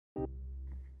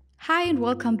Hi and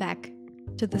welcome back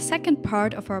to the second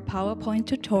part of our PowerPoint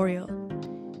tutorial.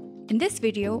 In this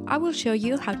video, I will show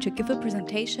you how to give a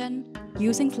presentation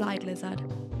using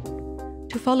SlideLizard.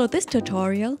 To follow this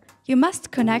tutorial, you must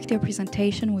connect your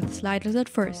presentation with SlideLizard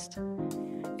first.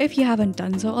 If you haven't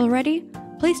done so already,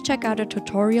 please check out a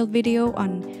tutorial video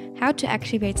on how to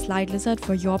activate SlideLizard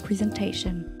for your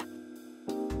presentation.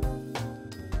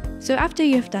 So after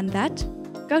you've done that,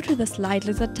 go to the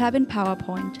SlideLizard tab in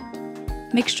PowerPoint.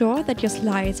 Make sure that your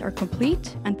slides are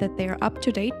complete and that they are up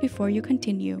to date before you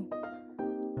continue.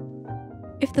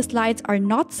 If the slides are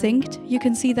not synced, you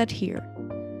can see that here.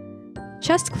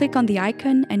 Just click on the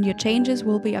icon and your changes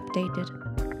will be updated.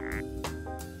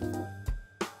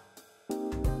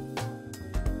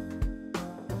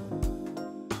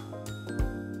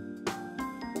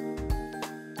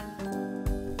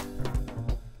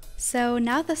 So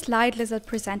now the SlideLizard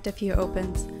presenter view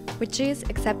opens, which is,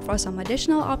 except for some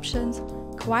additional options,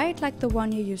 quite like the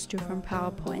one you're used to from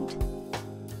PowerPoint.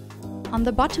 On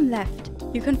the bottom left,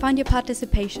 you can find your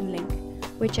participation link,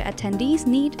 which your attendees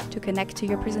need to connect to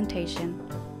your presentation.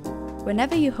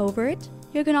 Whenever you hover it,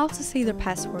 you can also see the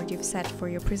password you've set for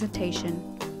your presentation.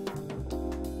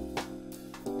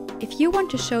 If you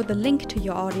want to show the link to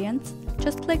your audience,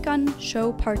 just click on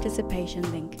Show Participation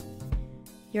Link.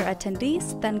 Your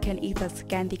attendees then can either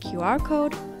scan the QR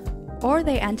code or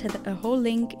they enter a whole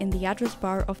link in the address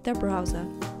bar of their browser.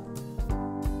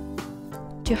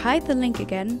 To hide the link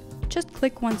again, just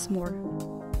click once more.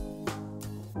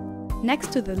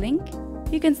 Next to the link,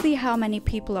 you can see how many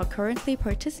people are currently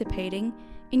participating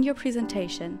in your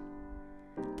presentation.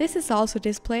 This is also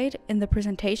displayed in the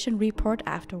presentation report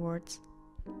afterwards.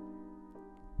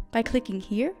 By clicking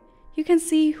here, you can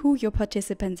see who your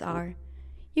participants are.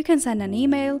 You can send an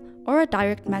email or a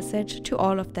direct message to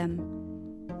all of them.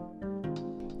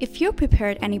 If you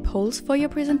prepared any polls for your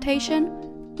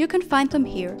presentation, you can find them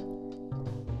here.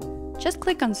 Just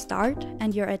click on Start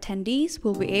and your attendees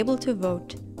will be able to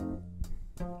vote.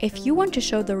 If you want to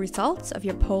show the results of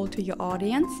your poll to your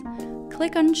audience,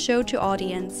 click on Show to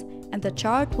Audience and the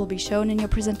chart will be shown in your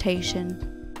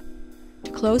presentation.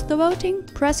 To close the voting,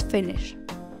 press Finish.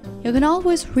 You can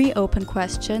always reopen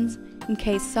questions in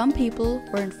case some people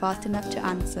weren't fast enough to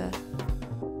answer.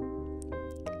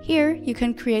 Here, you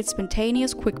can create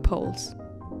spontaneous quick polls.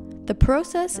 The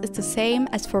process is the same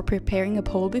as for preparing a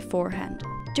poll beforehand.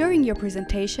 During your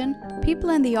presentation,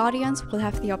 people in the audience will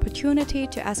have the opportunity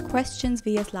to ask questions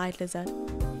via SlideLizard.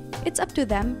 It's up to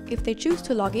them if they choose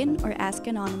to log in or ask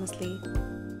anonymously.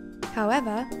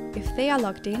 However, if they are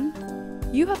logged in,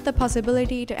 you have the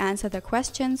possibility to answer their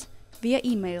questions via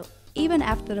email, even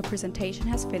after the presentation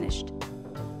has finished.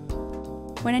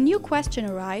 When a new question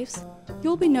arrives,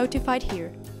 you'll be notified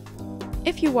here.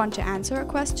 If you want to answer a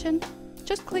question,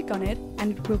 just click on it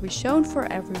and it will be shown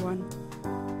for everyone.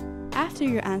 After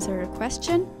you answer a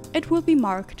question, it will be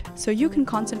marked so you can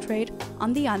concentrate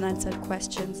on the unanswered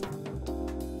questions.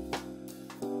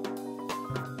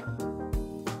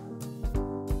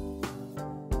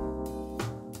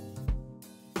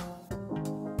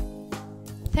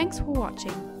 Thanks for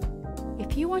watching.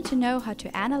 If you want to know how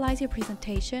to analyze your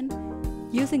presentation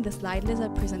using the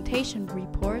SlideLizard presentation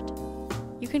report,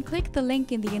 you can click the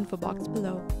link in the info box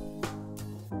below.